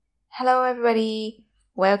Hello everybody,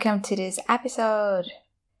 welcome to this episode.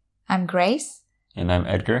 I'm Grace. And I'm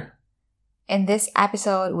Edgar. In this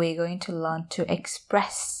episode, we're going to learn to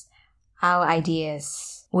express our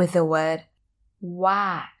ideas with the word ว่า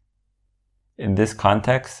In this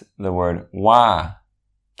context, the word ว่า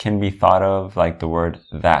can be thought of like the word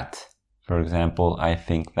that. For example, I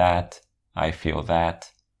think that, I feel that.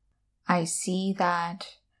 I see that,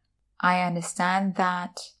 I understand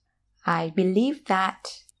that, I believe that.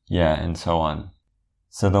 Yeah, and so on.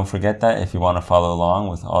 So don't forget that if you want to follow along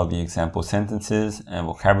with all the example sentences and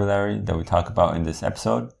vocabulary that we talk about in this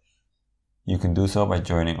episode, you can do so by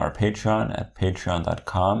joining our Patreon at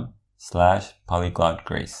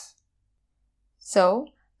patreon.com/polyglotgrace. So,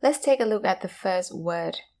 let's take a look at the first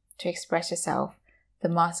word to express yourself. The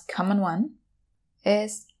most common one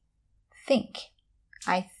is think.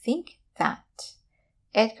 I think that.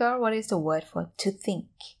 Edgar, what is the word for to think?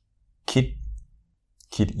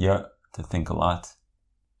 คิดเยอะ to think a lot.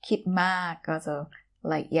 คิดมาก also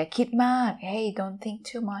like อย่าคิดมาก hey, don't think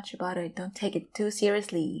too much about it, don't take it too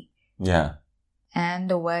seriously. Yeah. And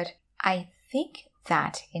the word I think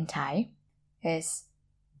that in Thai is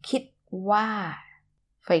คิดว่า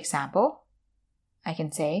For example, I can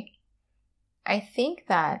say I think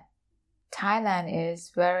that Thailand is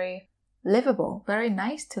very livable, very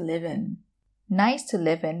nice to live in. Nice to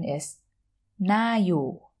live in is น่าอยู่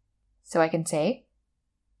So I can say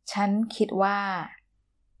ฉันคิดว่า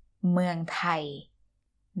เมืองไทย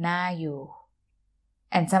น่าอยู่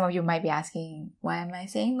And some of you might be asking, why am I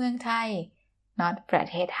saying เมืองไทย not ประ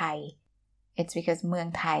เทศไทย It's because เมือง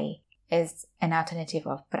ไทย is an alternative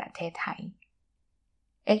of ประเทศไทย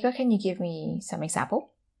Edgar, can you give me some example?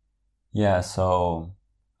 Yeah, so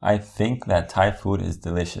I think that Thai food is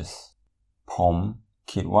delicious. ผม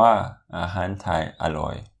คิดว่าอาหารไทยอร่อ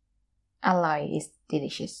ย อร่อย is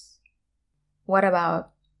delicious. What about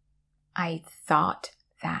I thought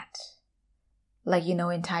that? Like, you know,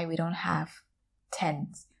 in Thai we don't have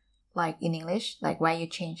tense. Like in English, like where you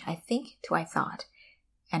change I think to I thought.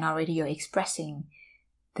 And already you're expressing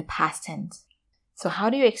the past tense. So how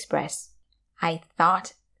do you express I thought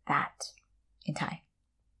that in Thai?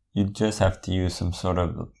 You just have to use some sort of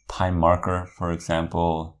time marker, for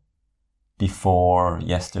example, before,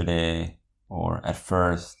 yesterday, or at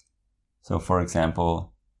first. So for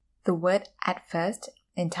example, the word at first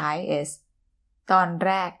in Thai is ตอนแ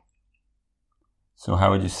รก So how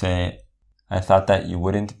would you say, I thought that you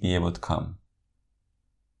wouldn't be able to come?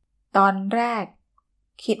 ตอนแรก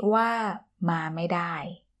คิดว่ามาไม่ได้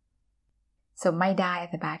So ไม่ได้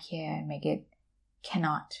at the back here, make it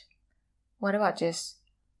cannot. What about just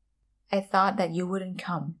I thought that you wouldn't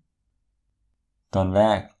come? ตอนแร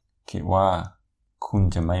กคิดว่าคุณ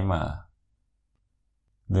จะไม่มา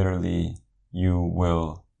Literally, you will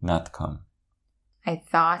not come. I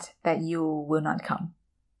thought that you will not come.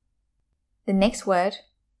 The next word,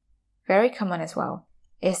 very common as well,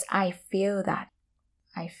 is I feel that.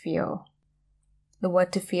 I feel. The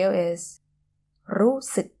word to feel is รู้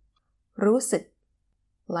สึก รู้สึก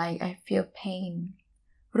like I feel pain.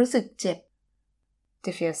 รู้สึกเจ็บ to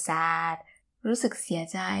feel sad. รู้สึกเสีย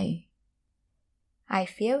ใจ I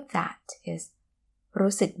feel that is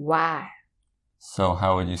รู้สึกว่า So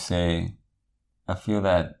how would you say, I feel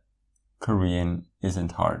that Korean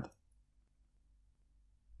isn't hard?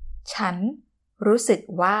 ฉันรู้สึก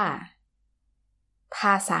ว่าภ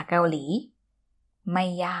าษาเกาหลีไม่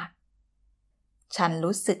ยาก ฉัน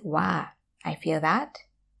รู้สึกว่า I feel that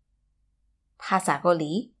ภาษาเกาห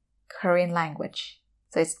ลี Korean language.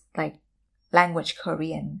 So it's like language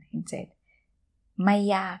Korean instead. ไม่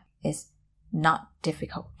ยาก is not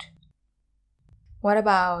difficult. What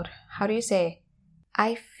about, how do you say, I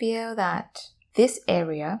feel that this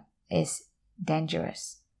area is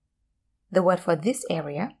dangerous. The word for this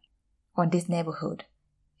area or this neighborhood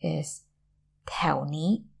is แถว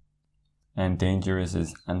นี้ And dangerous is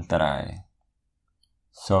อันตราย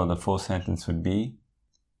So the full sentence would be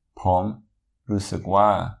ผมรู้สึกว่า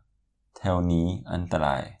แถวนี้อันตร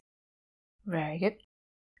าย Very good.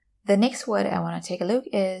 The next word I want to take a look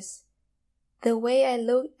is the way I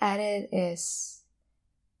look at it is.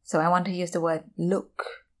 So I want to use the word look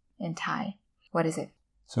in Thai. What is it?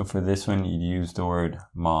 So for this one, you'd use the word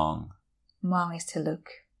มอง มอง is to look.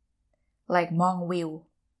 Like มองวิว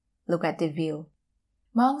Look at the view.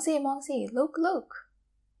 มองสิ Look.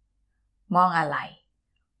 มองอะไร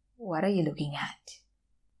What are you looking at?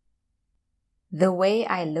 The way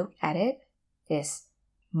I look at it is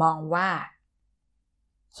มองว่า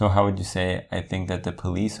So how would you say, I think that the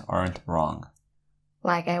police aren't wrong?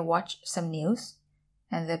 Like I watched some news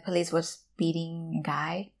and the police was beating a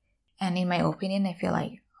guy. And in my opinion, I feel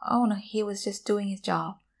like, oh no, he was just doing his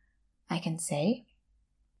job. I can say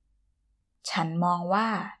ฉันมองว่า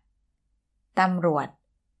ตำรวจ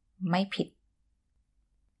ไม่ผิด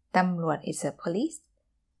ตำรวจ is a police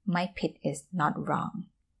ไม่ผิด is not wrong.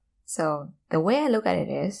 So the way I look at it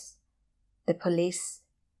is the police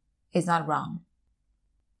is not wrong.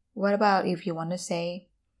 What about if you want to say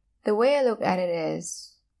the way I look at it is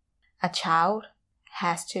a child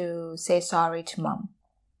has to say sorry to mom.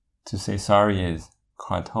 To say sorry is ข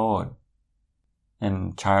อโทษ and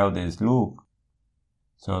child is ลูก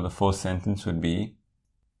so the full sentence would be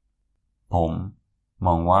ผมม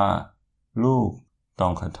องว่าลูกต้อ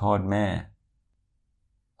งขอโทษแม่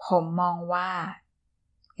ผมมองว่า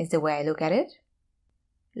is the way I look at it.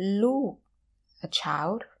 ลูก a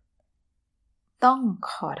child ต้อง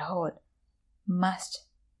ขอโทษ must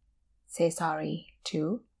say sorry to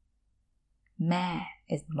แม่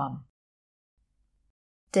is mom.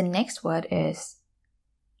 The next word is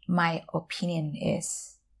my opinion is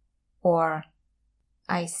or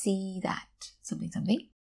I see that something.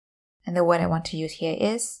 And the word I want to use here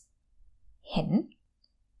is เห็น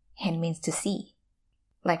เห็น means to see.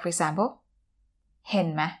 Like for example เห็น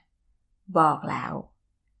ไหมบอกแล้ว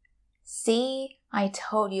See, I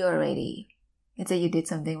told you already. Let's say you did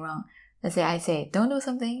something wrong. Let's say I say don't do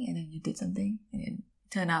something and then you did something and it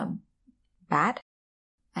turned out bad.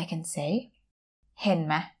 I can say เห็นไ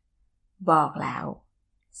หมบอกแล้ว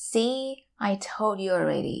See, I told you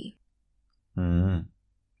already.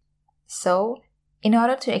 So, in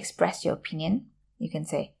order to express your opinion, you can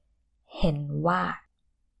say เห็นว่า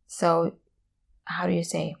So, how do you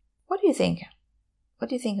say, what do you think? What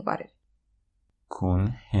do you think about it? คุณ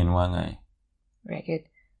เห็นว่าไง Very good.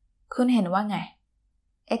 คุณเห็นว่าไง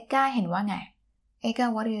เอ็ดก้าเห็นว่าไง เอ็ดก้า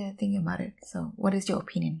what do you think about it? So, what is your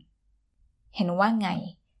opinion? เห็นว่าไง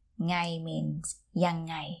ไง means ยัง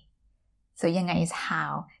ไง So, ยังไง is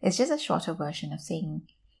how. It's just a shorter version of saying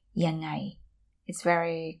ยังไง. It's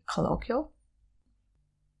very colloquial.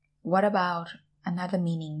 What about another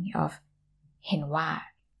meaning of เห็นว่า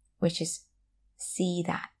which is see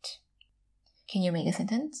that? Can you make a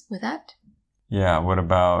sentence with that? Yeah, what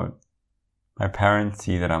about my parents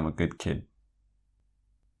see that I'm a good kid?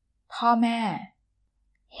 พ่อแม่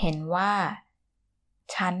เห็นว่า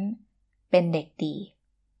ฉันเป็นเด็กดี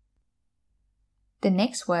The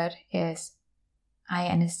next word is I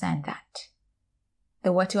understand that.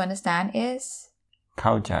 The word to understand is เ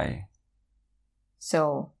ข้าใจ So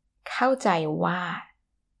เข้าใจว่า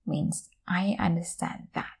means I understand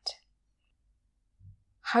that.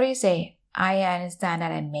 How do you say I understand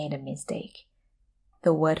that I made a mistake?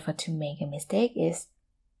 The word for to make a mistake is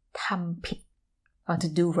ทำผิด or to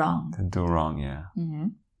do wrong. To do wrong, yeah.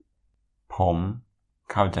 ผม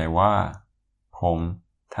เข้าใจว่าผม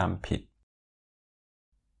ทำผิด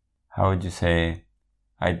How would you say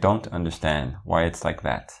I don't understand why it's like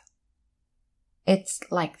that? It's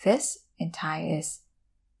like this in Thai is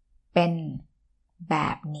เป็นแบ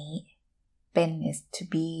บนี้ เป็น is to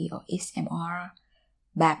be or is mr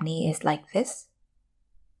แบบนี้ is like this.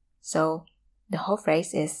 So the whole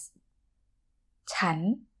phrase is ฉัน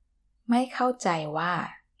ไม่เข้าใจว่า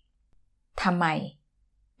ทำไม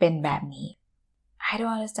เป็นแบบนี้ I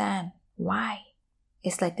don't understand why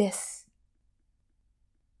it's like this.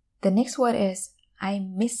 The next word is I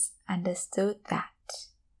misunderstood that.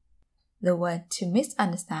 The word to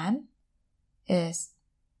misunderstand is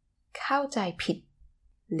เข้าใจผิด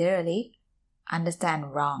literally understand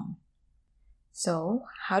wrong. So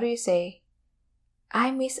how do you say I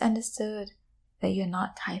misunderstood that you're not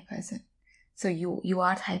Thai person. So you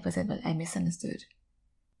are Thai person but I misunderstood.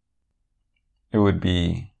 It would be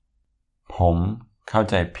ผมเข้า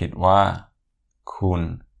ใจผิดว่าคุณ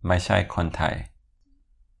ไม่ใช่คนไทย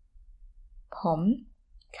ผม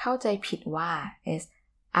เข้าใจผิดว่า is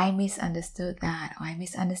I misunderstood that or I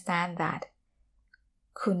misunderstand that.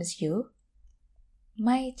 คุณ is you. ไ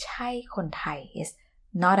ม่ใช่คนไทย is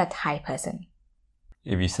not a Thai person.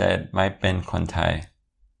 If you said ไม่เป็นคนไทย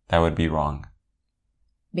that would be wrong.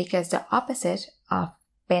 Because the opposite of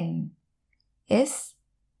เป็น is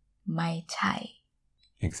ไม่ใช่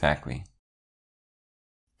Exactly.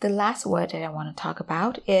 The last word that I want to talk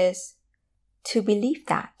about is to believe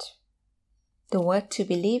that. The word to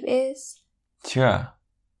believe is เชื่อ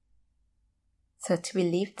So to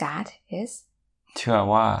believe that is เชื่อ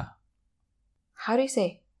ว่า How do you say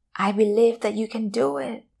I believe that you can do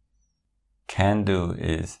it? Can do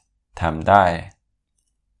is ทำได้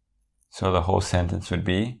So the whole sentence would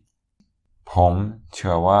be ผมเ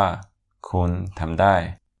ชื่อว่าคุณทำได้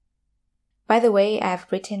By the way, I've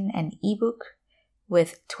written an ebook with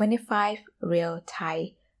 25 real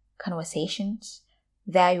Thai conversations.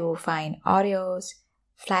 There you will find audios,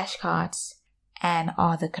 flashcards, and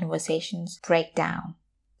all the conversations break down.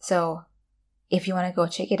 So if you want to go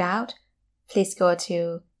check it out, please go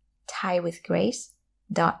to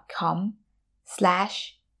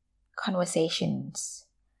thaivithgrace.com/conversations.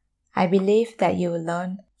 I believe that you will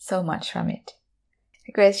learn so much from it.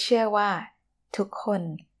 Grace เชื่อว่าทุกคน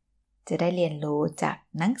จะได้เรียนรู้จาก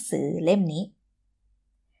หนังสือเล่มนี้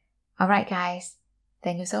Alright guys,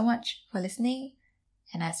 thank you so much for listening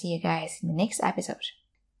and I'll see you guys in the next episode.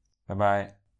 Bye bye.